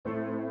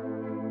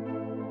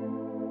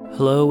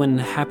Hello and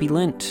happy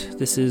Lent.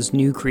 This is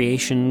New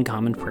Creation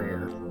Common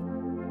Prayer.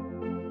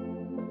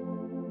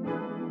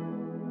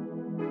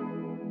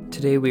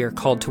 Today we are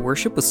called to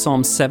worship with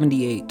Psalm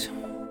 78.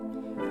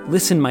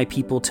 Listen, my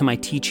people, to my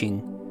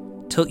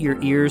teaching. Tilt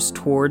your ears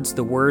towards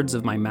the words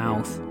of my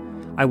mouth.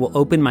 I will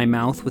open my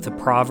mouth with a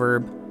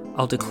proverb.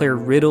 I'll declare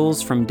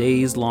riddles from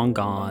days long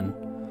gone,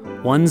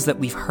 ones that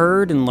we've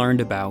heard and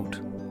learned about,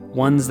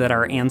 ones that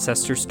our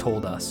ancestors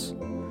told us.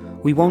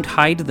 We won't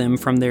hide them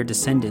from their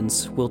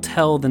descendants. We'll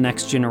tell the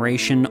next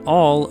generation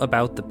all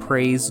about the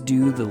praise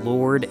due the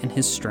Lord and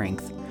his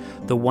strength,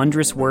 the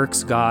wondrous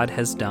works God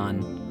has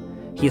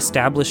done. He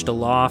established a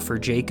law for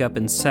Jacob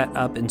and set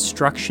up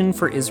instruction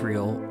for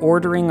Israel,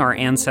 ordering our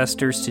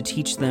ancestors to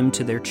teach them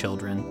to their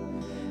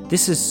children.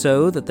 This is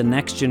so that the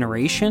next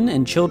generation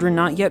and children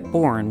not yet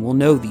born will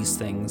know these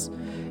things,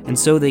 and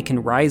so they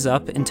can rise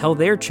up and tell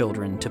their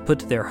children to put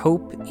their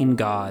hope in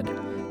God,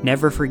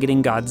 never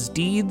forgetting God's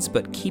deeds,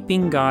 but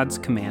keeping God's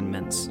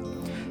commandments,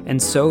 and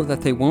so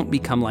that they won't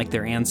become like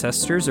their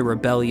ancestors, a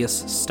rebellious,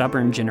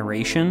 stubborn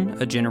generation,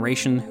 a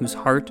generation whose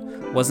heart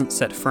wasn't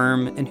set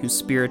firm and whose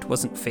spirit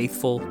wasn't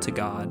faithful to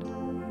God.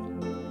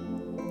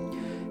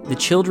 The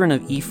children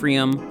of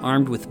Ephraim,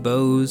 armed with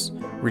bows,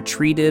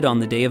 retreated on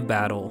the day of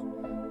battle.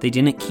 They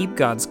didn't keep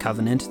God's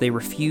covenant. They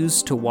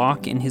refused to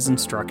walk in his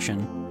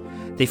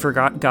instruction. They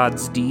forgot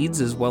God's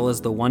deeds as well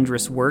as the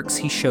wondrous works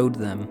he showed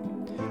them.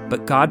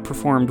 But God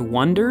performed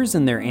wonders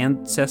in their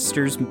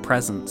ancestors'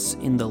 presence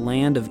in the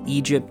land of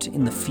Egypt,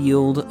 in the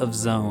field of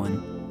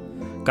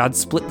Zoan. God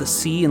split the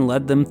sea and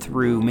led them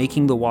through,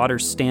 making the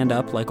waters stand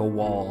up like a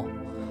wall.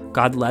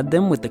 God led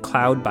them with the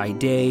cloud by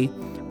day,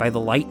 by the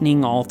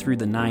lightning all through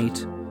the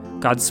night.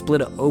 God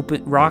split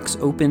rocks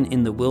open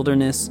in the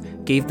wilderness,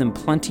 gave them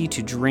plenty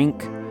to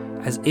drink,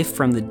 as if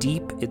from the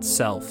deep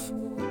itself.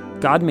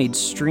 God made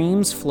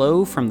streams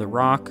flow from the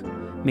rock,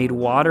 made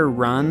water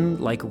run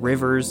like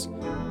rivers,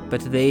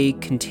 but they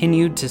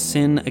continued to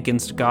sin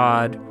against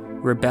God,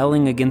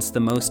 rebelling against the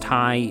Most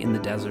High in the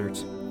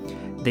desert.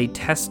 They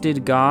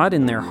tested God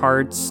in their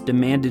hearts,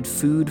 demanded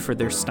food for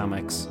their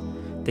stomachs.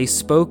 They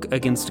spoke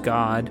against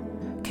God.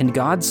 Can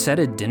God set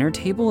a dinner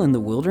table in the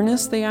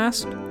wilderness, they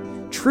asked?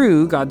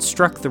 True, God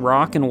struck the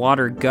rock and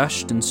water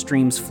gushed and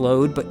streams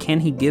flowed, but can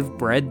he give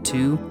bread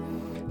too?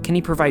 Can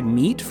he provide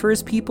meat for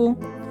his people?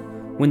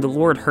 When the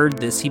Lord heard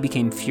this, he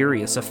became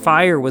furious. A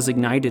fire was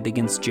ignited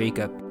against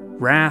Jacob.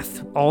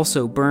 Wrath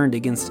also burned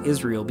against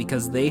Israel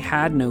because they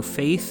had no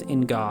faith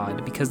in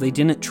God, because they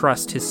didn't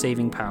trust his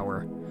saving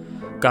power.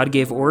 God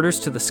gave orders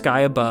to the sky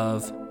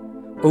above,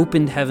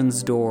 opened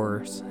heaven's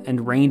doors,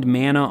 and rained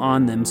manna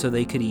on them so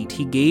they could eat.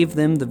 He gave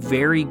them the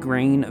very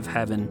grain of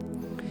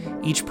heaven.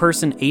 Each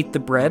person ate the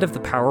bread of the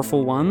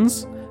powerful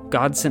ones.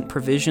 God sent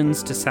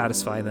provisions to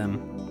satisfy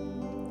them.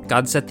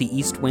 God set the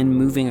east wind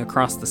moving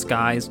across the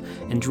skies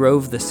and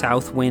drove the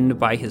south wind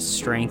by his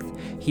strength.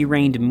 He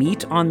rained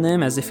meat on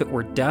them as if it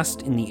were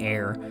dust in the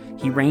air.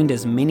 He rained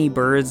as many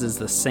birds as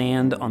the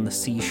sand on the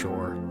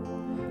seashore.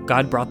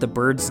 God brought the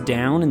birds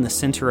down in the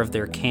center of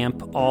their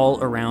camp,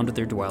 all around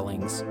their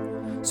dwellings.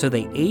 So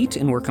they ate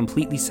and were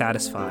completely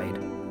satisfied.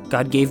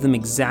 God gave them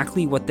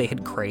exactly what they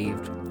had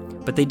craved.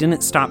 But they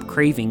didn't stop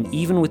craving,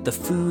 even with the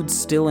food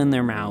still in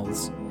their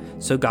mouths.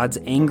 So God's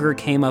anger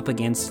came up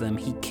against them.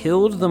 He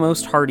killed the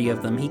most hardy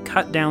of them. He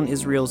cut down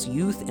Israel's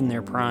youth in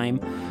their prime.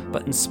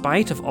 But in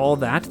spite of all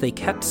that, they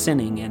kept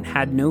sinning and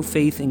had no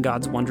faith in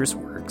God's wondrous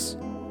works.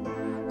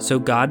 So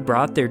God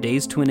brought their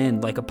days to an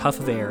end like a puff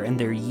of air, and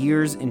their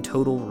years in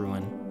total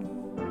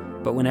ruin.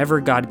 But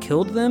whenever God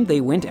killed them, they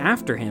went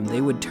after him.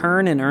 They would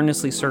turn and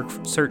earnestly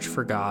search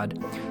for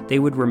God. They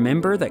would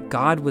remember that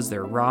God was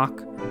their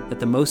rock, that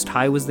the Most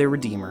High was their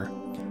Redeemer.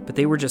 But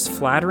they were just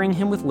flattering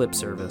him with lip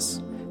service.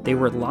 They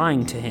were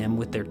lying to him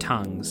with their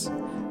tongues.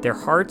 Their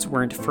hearts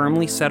weren't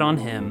firmly set on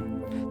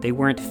him. They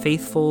weren't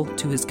faithful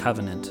to his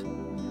covenant.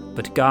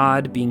 But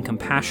God, being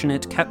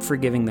compassionate, kept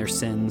forgiving their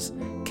sins,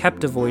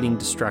 kept avoiding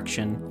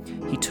destruction.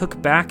 He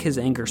took back his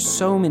anger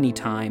so many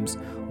times,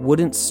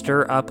 wouldn't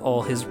stir up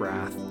all his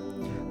wrath.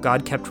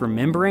 God kept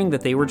remembering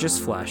that they were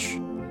just flesh,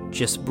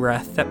 just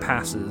breath that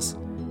passes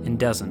and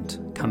doesn't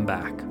come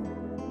back.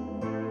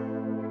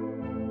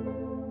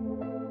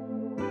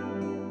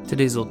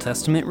 Today's Old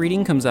Testament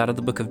reading comes out of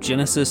the book of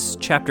Genesis,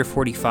 chapter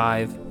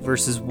 45,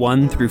 verses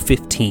 1 through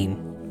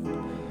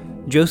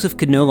 15. Joseph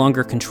could no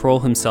longer control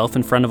himself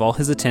in front of all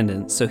his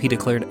attendants, so he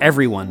declared,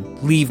 "Everyone,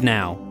 leave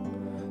now."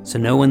 So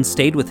no one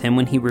stayed with him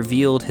when he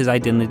revealed his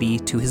identity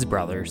to his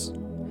brothers.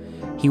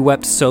 He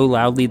wept so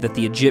loudly that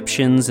the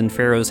Egyptians and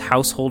Pharaoh's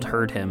household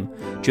heard him.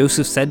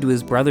 Joseph said to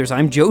his brothers,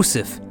 "I'm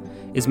Joseph.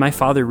 Is my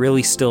father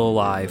really still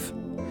alive?"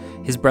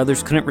 His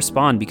brothers couldn't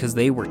respond because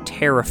they were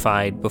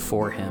terrified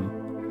before him.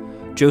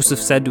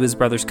 Joseph said to his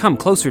brothers, "Come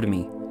closer to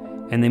me."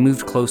 And they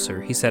moved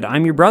closer. He said,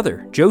 "I'm your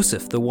brother,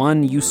 Joseph, the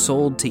one you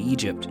sold to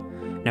Egypt.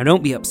 Now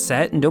don't be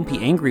upset and don't be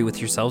angry with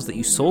yourselves that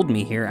you sold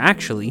me here.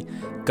 Actually,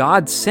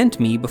 God sent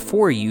me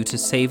before you to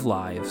save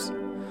lives.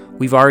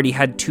 We've already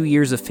had 2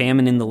 years of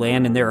famine in the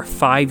land, and there are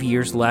 5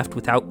 years left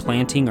without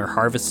planting or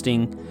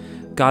harvesting.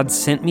 God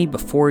sent me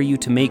before you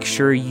to make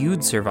sure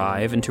you'd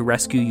survive and to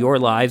rescue your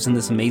lives in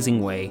this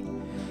amazing way.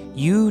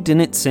 You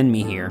didn't send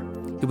me here.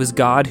 It was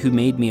God who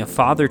made me a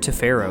father to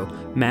Pharaoh,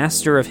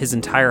 master of his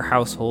entire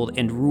household,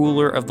 and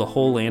ruler of the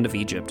whole land of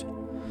Egypt.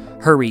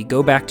 Hurry,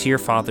 go back to your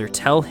father.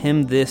 Tell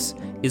him this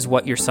is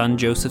what your son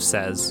Joseph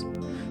says.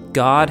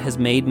 God has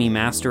made me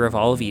master of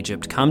all of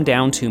Egypt. Come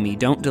down to me,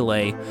 don't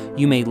delay.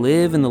 You may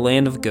live in the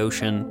land of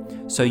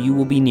Goshen, so you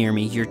will be near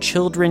me, your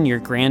children, your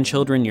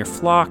grandchildren, your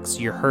flocks,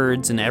 your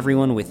herds, and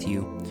everyone with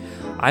you.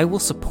 I will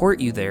support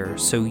you there,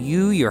 so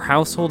you, your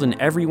household, and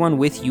everyone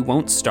with you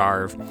won't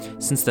starve,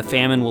 since the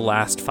famine will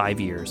last 5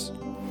 years.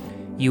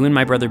 You and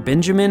my brother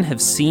Benjamin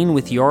have seen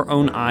with your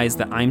own eyes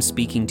that I'm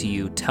speaking to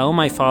you. Tell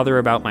my father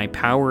about my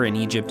power in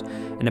Egypt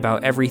and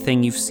about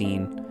everything you've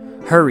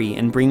seen. Hurry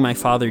and bring my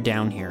father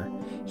down here.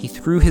 He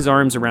threw his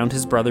arms around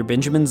his brother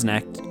Benjamin's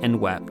neck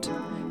and wept,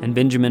 and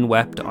Benjamin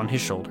wept on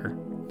his shoulder.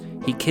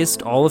 He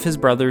kissed all of his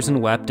brothers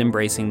and wept,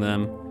 embracing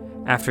them.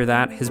 After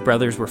that, his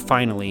brothers were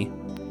finally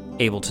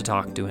able to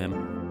talk to him.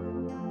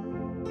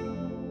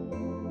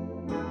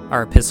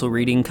 Our epistle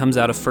reading comes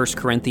out of 1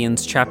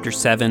 Corinthians chapter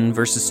 7,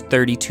 verses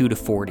 32 to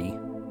 40.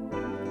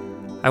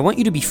 I want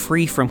you to be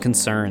free from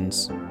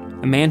concerns.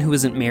 A man who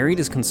isn't married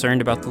is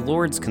concerned about the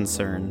Lord's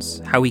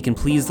concerns, how he can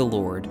please the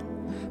Lord.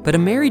 But a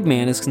married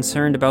man is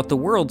concerned about the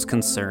world's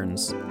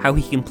concerns, how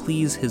he can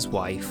please his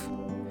wife.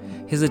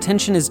 His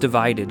attention is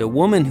divided. A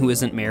woman who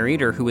isn't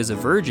married or who is a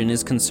virgin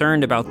is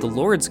concerned about the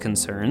Lord's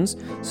concerns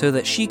so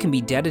that she can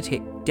be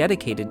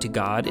dedicated to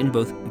God in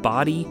both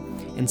body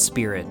and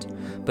spirit.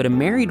 But a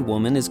married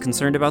woman is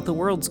concerned about the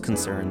world's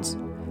concerns,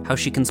 how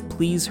she can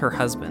please her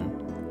husband.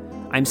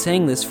 I'm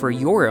saying this for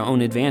your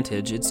own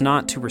advantage. It's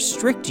not to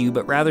restrict you,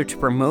 but rather to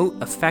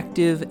promote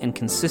effective and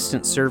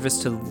consistent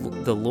service to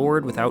the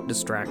Lord without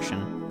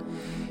distraction.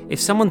 If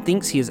someone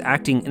thinks he is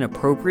acting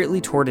inappropriately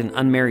toward an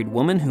unmarried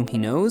woman whom he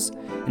knows,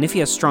 and if he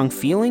has strong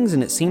feelings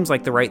and it seems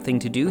like the right thing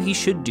to do, he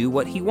should do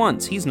what he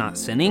wants. He's not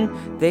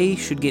sinning. They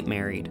should get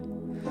married.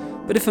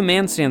 But if a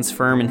man stands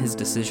firm in his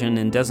decision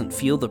and doesn't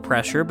feel the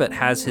pressure but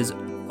has his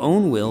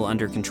own will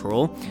under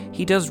control,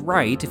 he does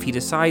right if he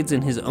decides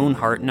in his own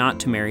heart not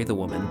to marry the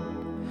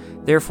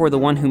woman. Therefore, the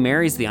one who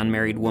marries the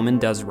unmarried woman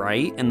does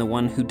right, and the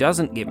one who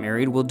doesn't get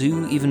married will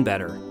do even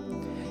better.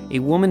 A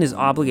woman is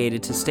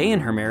obligated to stay in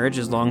her marriage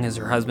as long as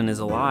her husband is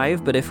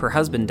alive, but if her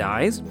husband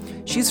dies,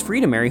 she is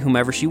free to marry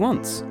whomever she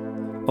wants.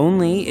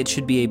 Only it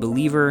should be a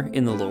believer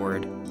in the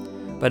Lord.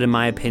 But in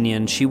my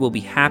opinion, she will be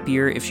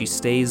happier if she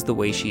stays the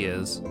way she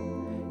is.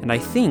 And I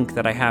think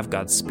that I have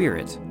God's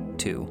Spirit,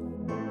 too.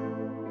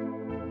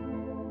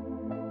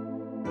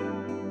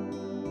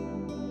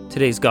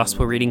 Today's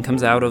gospel reading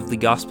comes out of the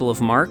Gospel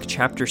of Mark,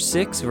 chapter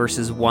 6,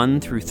 verses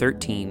 1 through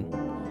 13.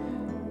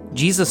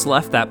 Jesus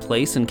left that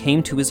place and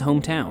came to his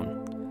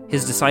hometown.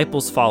 His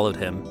disciples followed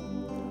him.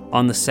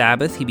 On the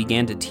Sabbath, he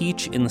began to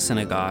teach in the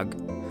synagogue.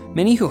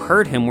 Many who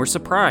heard him were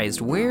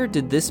surprised. Where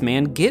did this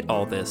man get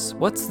all this?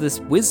 What's this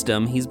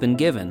wisdom he's been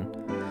given?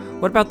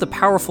 What about the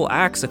powerful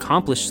acts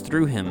accomplished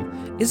through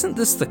him? Isn't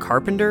this the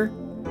carpenter?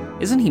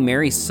 Isn't he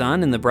Mary's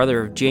son and the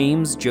brother of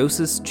James,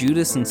 Joseph,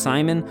 Judas, and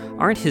Simon?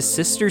 Aren't his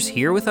sisters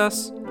here with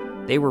us?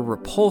 They were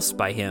repulsed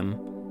by him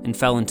and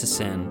fell into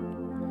sin.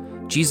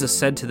 Jesus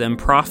said to them,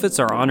 "Prophets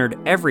are honored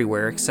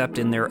everywhere except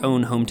in their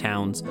own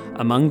hometowns,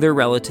 among their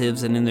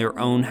relatives, and in their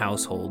own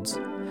households."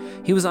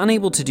 He was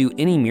unable to do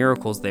any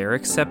miracles there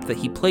except that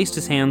he placed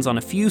his hands on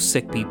a few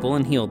sick people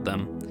and healed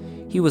them.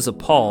 He was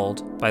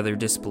appalled by their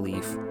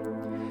disbelief.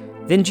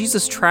 Then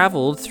Jesus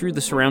traveled through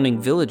the surrounding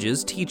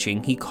villages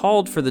teaching. He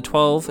called for the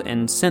 12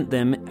 and sent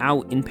them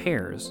out in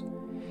pairs.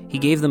 He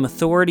gave them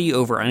authority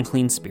over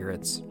unclean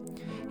spirits.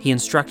 He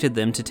instructed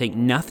them to take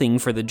nothing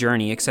for the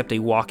journey except a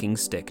walking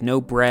stick, no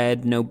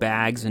bread, no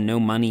bags, and no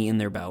money in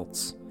their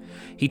belts.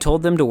 He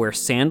told them to wear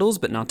sandals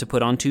but not to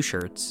put on 2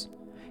 shirts.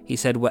 He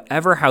said,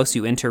 "Whatever house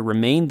you enter,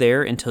 remain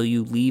there until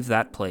you leave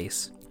that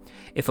place.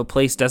 If a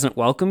place doesn't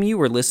welcome you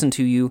or listen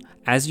to you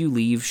as you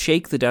leave,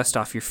 shake the dust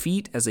off your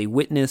feet as a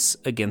witness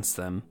against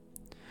them."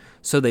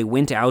 So they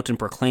went out and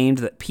proclaimed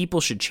that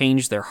people should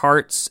change their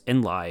hearts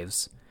and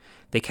lives.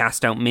 They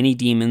cast out many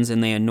demons,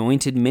 and they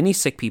anointed many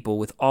sick people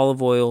with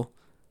olive oil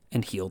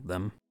and healed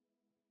them.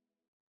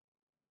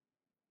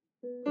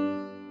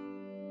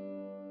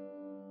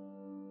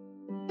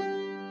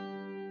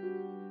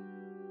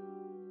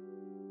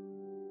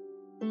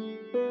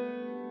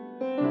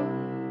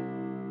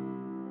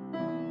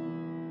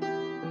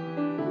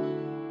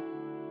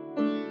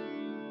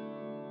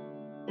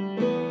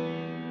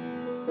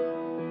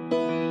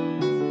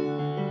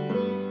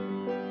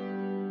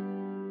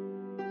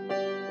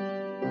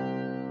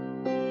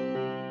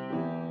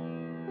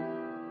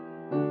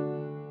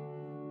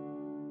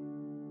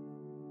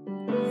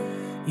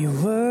 You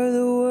were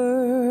the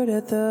Word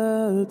at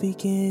the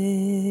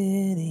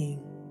beginning,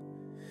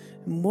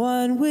 and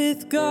one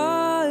with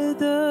God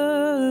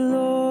the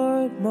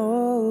Lord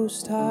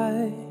Most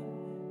High.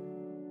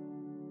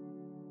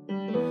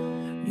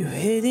 Your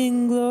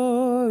hidden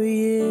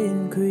glory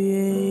in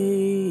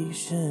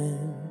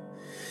creation,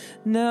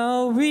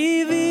 now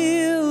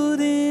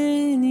revealed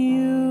in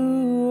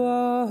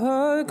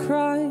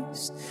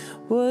Christ.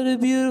 What a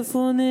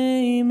beautiful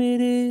name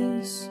it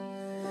is.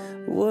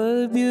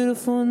 What a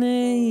beautiful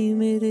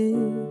name it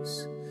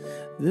is.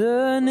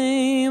 The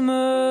name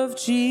of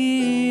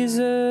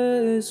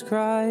Jesus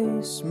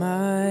Christ,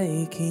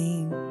 my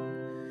King.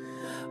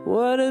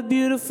 What a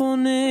beautiful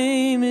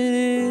name it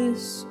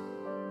is.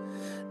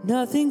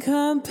 Nothing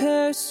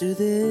compares to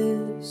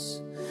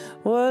this.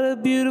 What a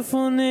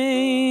beautiful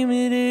name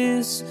it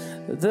is.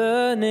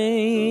 The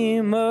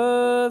name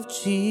of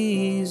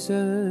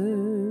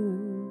Jesus.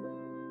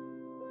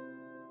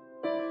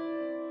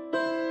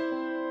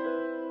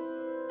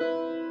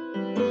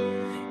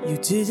 You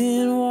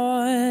didn't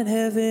want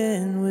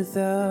heaven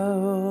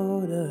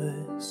without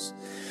us.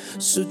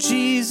 So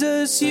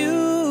Jesus,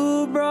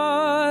 you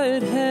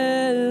brought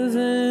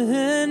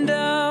heaven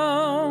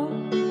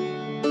down.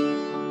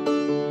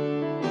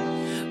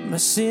 My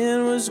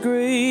sin was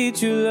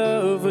great, your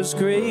love was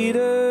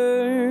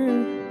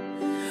greater.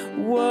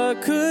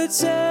 What could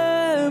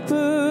separate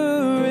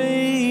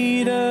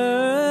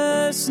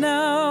us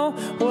now?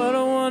 What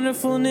a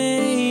wonderful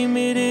name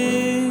it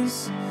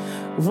is.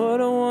 What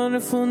a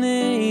wonderful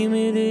name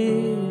it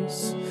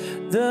is.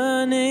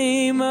 The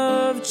name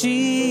of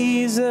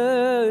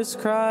Jesus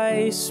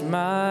Christ,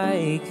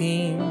 my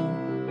King.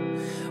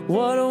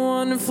 What a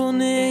wonderful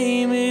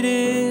name it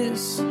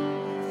is.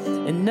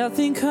 And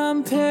nothing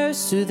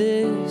compares to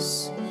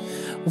this.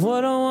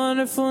 What a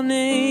wonderful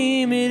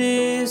name it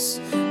is.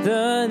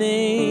 The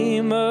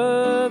name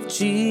of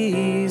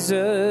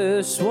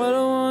Jesus. What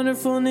a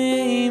wonderful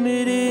name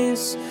it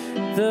is.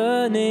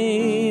 The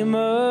name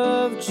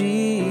of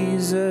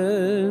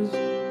Jesus.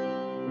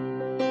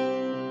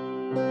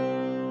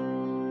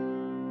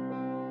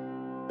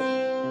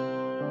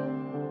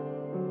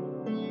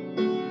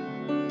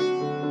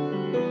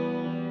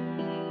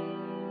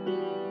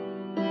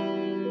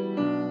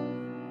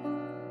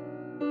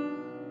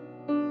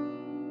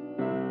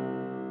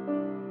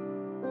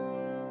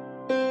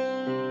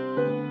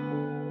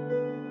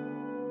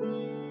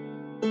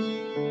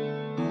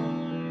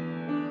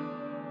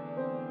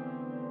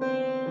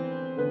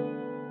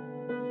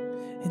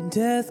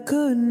 Death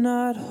could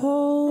not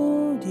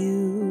hold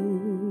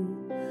you.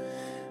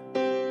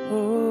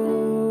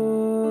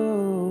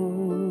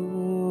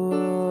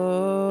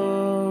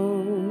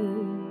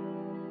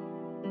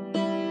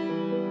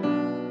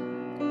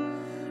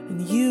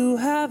 And you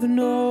have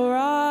no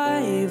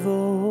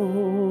rival.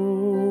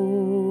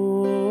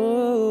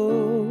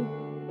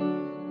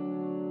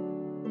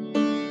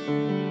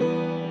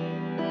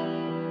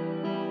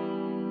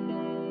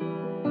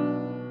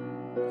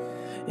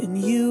 And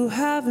you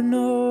have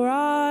no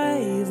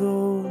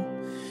rival,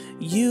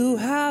 you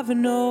have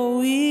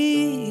no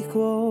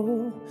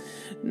equal.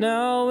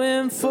 Now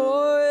and forever,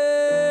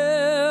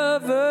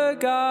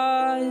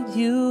 God,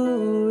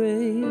 you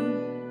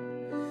reign.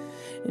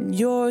 And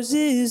yours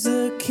is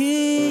the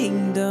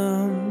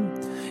kingdom,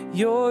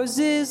 yours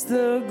is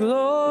the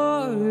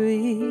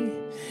glory,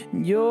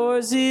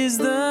 yours is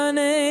the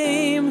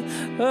name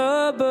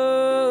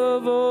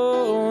above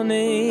all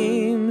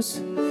names.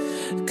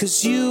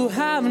 'Cause you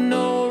have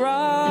no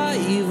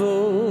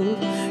rival,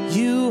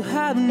 you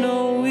have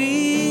no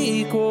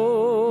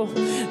equal.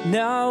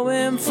 Now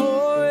and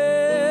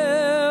forever,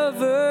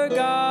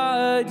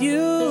 God,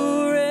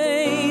 you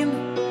reign.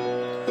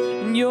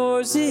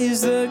 Yours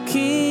is the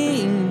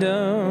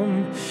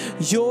kingdom,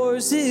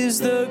 yours is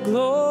the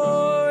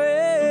glory,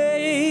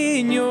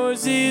 and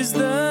yours is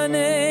the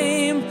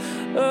name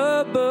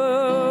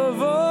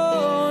above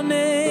all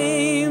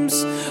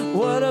names.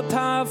 What a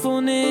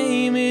powerful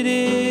name it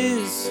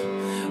is.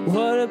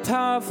 What a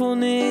powerful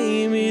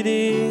name it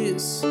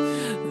is.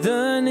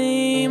 The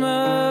name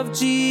of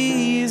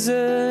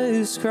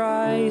Jesus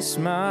Christ,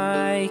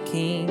 my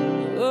King.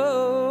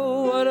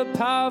 Oh, what a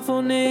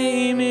powerful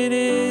name it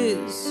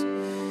is.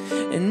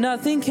 And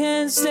nothing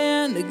can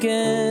stand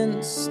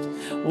against.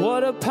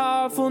 What a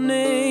powerful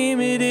name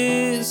it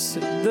is.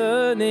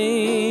 The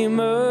name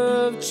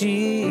of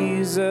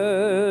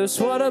Jesus.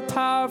 What a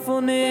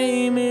powerful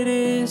name it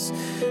is.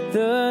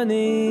 The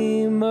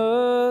name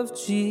of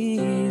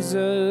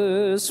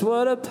Jesus.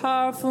 What a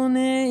powerful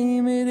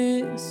name it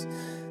is.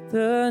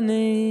 The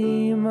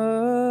name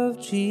of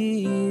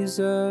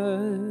Jesus.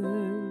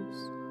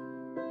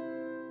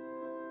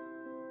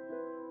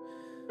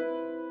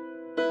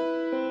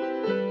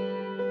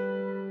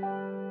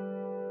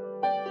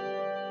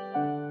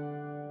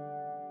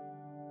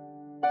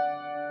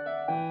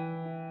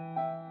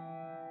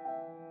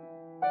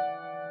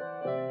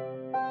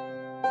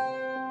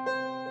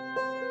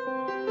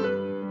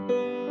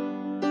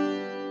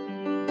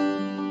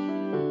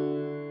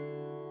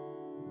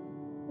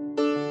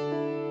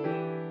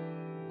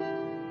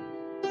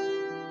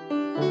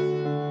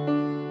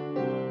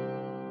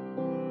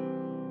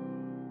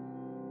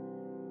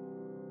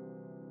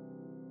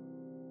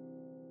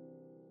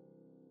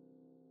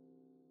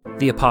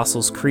 The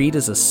Apostles' Creed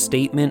is a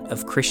statement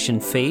of Christian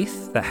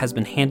faith that has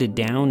been handed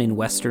down in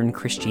Western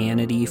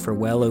Christianity for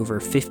well over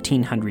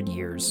 1,500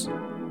 years.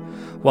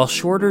 While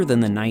shorter than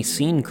the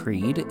Nicene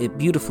Creed, it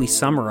beautifully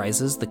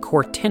summarizes the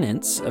core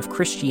tenets of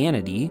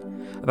Christianity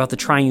about the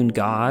triune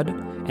God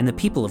and the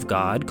people of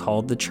God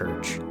called the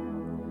Church.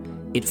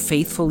 It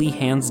faithfully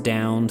hands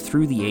down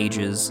through the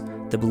ages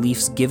the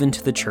beliefs given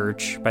to the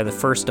Church by the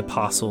first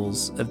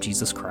apostles of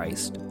Jesus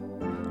Christ,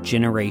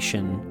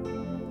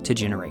 generation to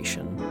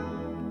generation.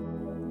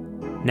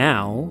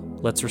 Now,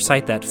 let's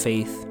recite that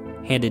faith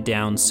handed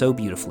down so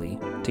beautifully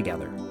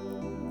together.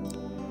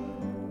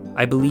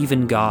 I believe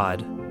in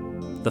God,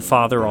 the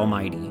Father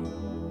Almighty,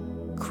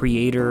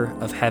 creator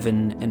of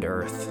heaven and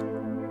earth.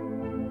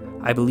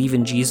 I believe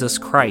in Jesus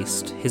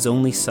Christ, his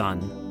only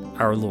Son,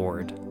 our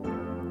Lord.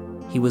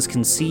 He was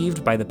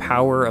conceived by the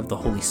power of the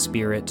Holy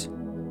Spirit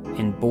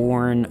and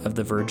born of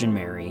the Virgin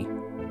Mary.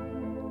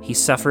 He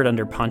suffered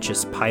under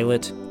Pontius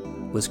Pilate,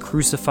 was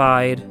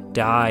crucified,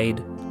 died,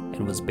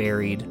 and was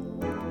buried.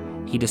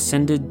 He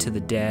descended to the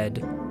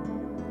dead.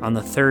 On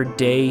the third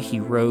day he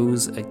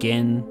rose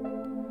again.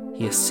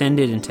 He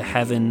ascended into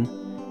heaven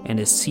and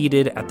is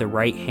seated at the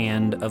right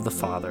hand of the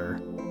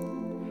Father.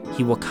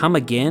 He will come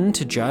again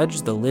to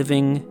judge the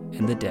living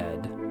and the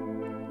dead.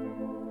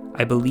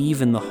 I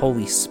believe in the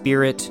Holy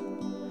Spirit,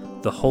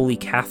 the Holy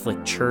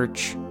Catholic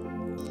Church,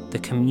 the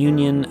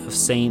communion of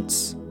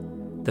saints,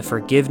 the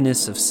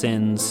forgiveness of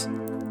sins,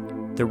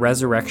 the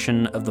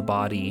resurrection of the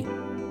body,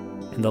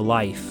 and the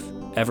life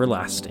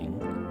everlasting.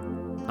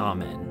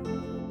 Amen.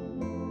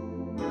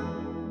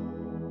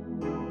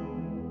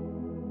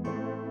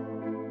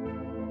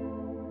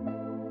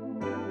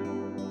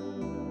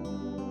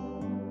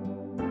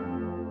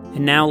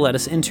 And now let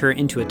us enter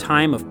into a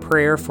time of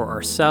prayer for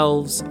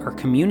ourselves, our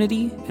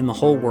community, and the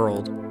whole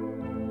world.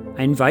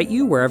 I invite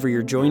you, wherever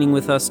you're joining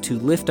with us, to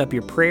lift up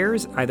your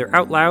prayers, either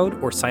out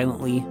loud or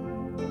silently,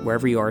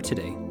 wherever you are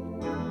today.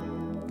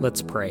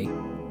 Let's pray.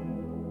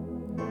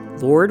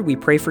 Lord, we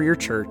pray for your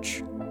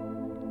church,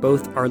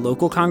 both our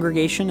local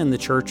congregation and the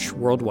church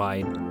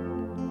worldwide.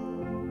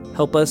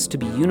 Help us to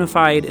be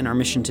unified in our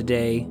mission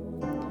today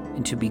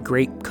and to be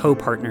great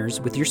co-partners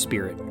with your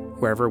Spirit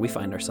wherever we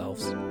find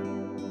ourselves.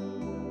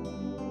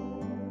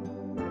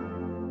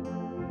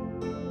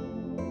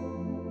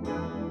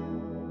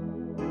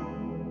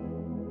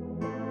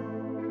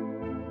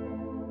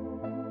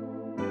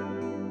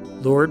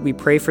 Lord, we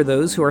pray for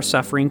those who are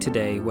suffering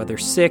today, whether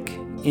sick,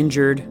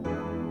 injured,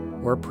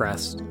 or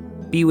oppressed.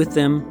 Be with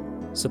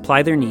them,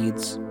 supply their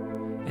needs,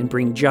 and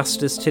bring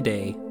justice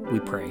today, we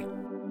pray.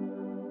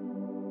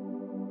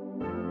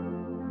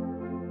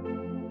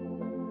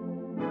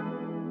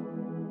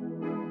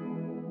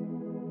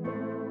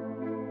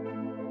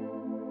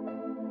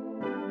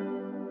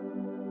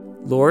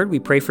 Lord, we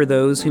pray for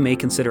those who may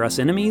consider us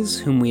enemies,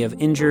 whom we have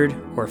injured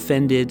or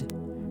offended.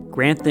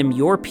 Grant them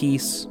your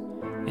peace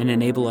and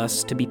enable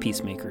us to be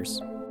peacemakers.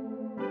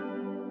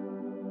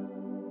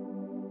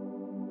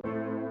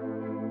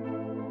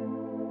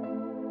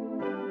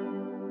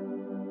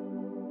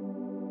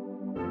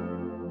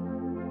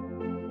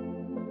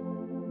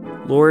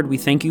 Lord, we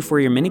thank you for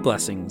your many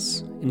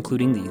blessings,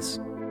 including these.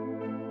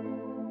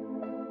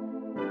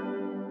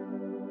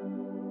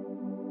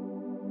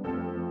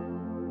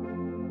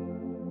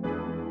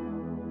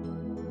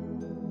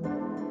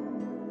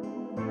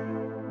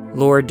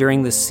 Lord,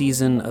 during this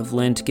season of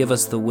Lent, give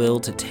us the will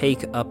to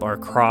take up our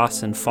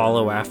cross and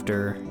follow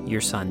after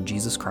your Son,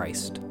 Jesus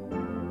Christ,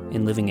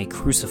 in living a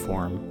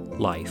cruciform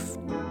life.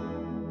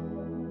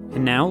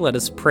 And now let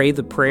us pray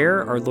the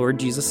prayer our Lord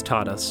Jesus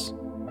taught us.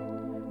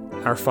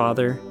 Our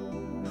Father,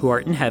 who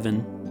art in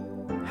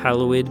heaven,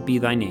 hallowed be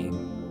thy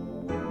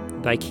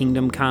name. Thy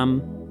kingdom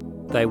come,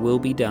 thy will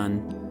be done,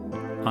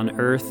 on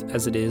earth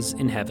as it is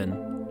in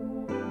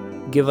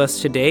heaven. Give us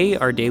today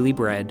our daily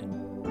bread,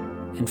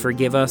 and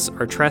forgive us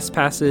our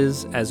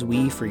trespasses as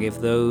we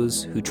forgive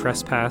those who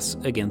trespass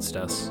against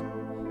us.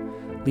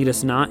 Lead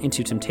us not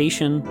into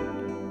temptation,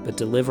 but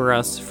deliver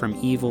us from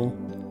evil.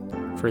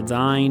 For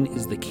thine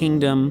is the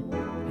kingdom,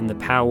 and the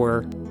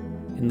power,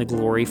 and the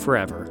glory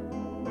forever.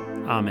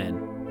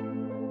 Amen.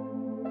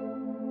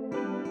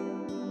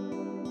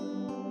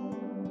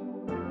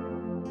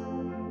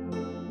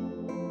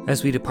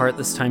 As we depart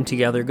this time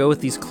together, go with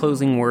these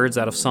closing words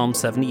out of Psalm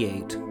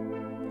 78.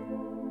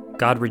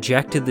 God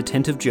rejected the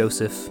tent of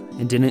Joseph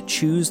and didn't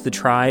choose the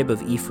tribe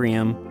of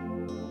Ephraim.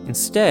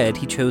 Instead,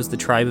 he chose the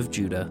tribe of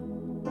Judah,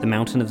 the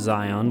mountain of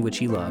Zion, which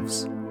he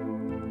loves.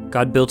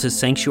 God built his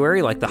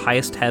sanctuary like the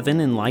highest heaven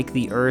and like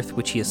the earth,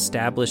 which he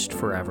established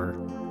forever.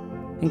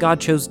 And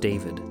God chose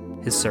David,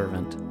 his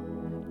servant,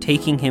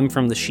 taking him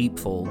from the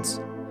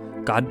sheepfolds.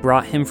 God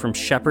brought him from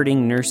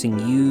shepherding nursing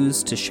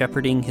ewes to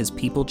shepherding his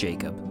people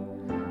Jacob,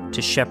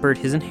 to shepherd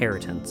his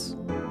inheritance,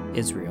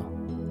 Israel.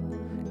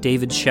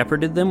 David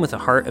shepherded them with a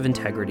heart of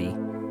integrity.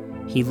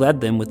 He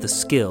led them with the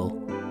skill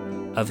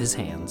of his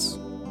hands.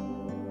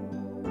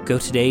 Go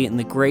today in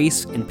the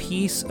grace and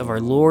peace of our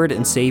Lord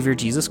and Savior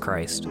Jesus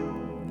Christ.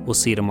 We'll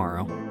see you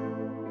tomorrow.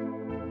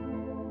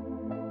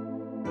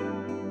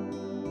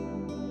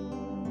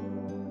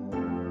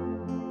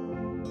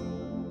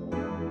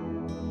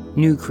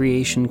 New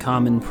Creation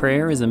Common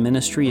Prayer is a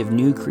ministry of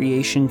New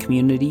Creation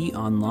Community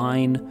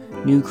Online,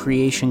 New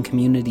Creation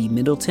Community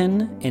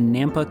Middleton, and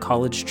Nampa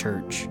College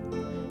Church.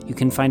 You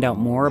can find out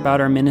more about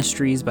our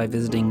ministries by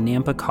visiting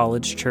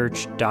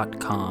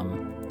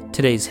nampacollegechurch.com.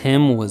 Today's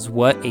hymn was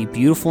What a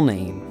Beautiful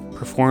Name,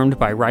 performed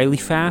by Riley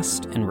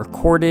Fast and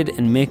recorded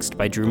and mixed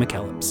by Drew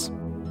McKellips.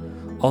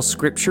 All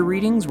scripture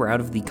readings were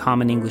out of the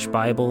Common English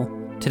Bible.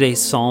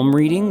 Today's psalm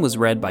reading was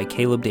read by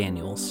Caleb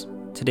Daniels.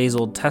 Today's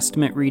Old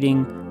Testament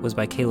reading was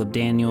by Caleb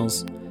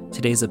Daniels.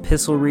 Today's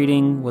epistle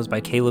reading was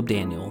by Caleb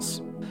Daniels.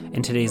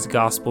 And today's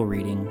gospel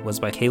reading was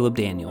by Caleb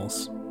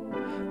Daniels.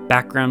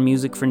 Background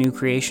music for New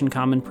Creation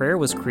Common Prayer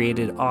was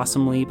created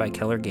awesomely by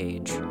Keller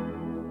Gage.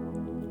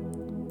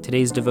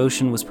 Today's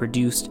devotion was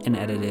produced and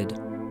edited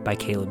by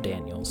Caleb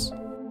Daniels.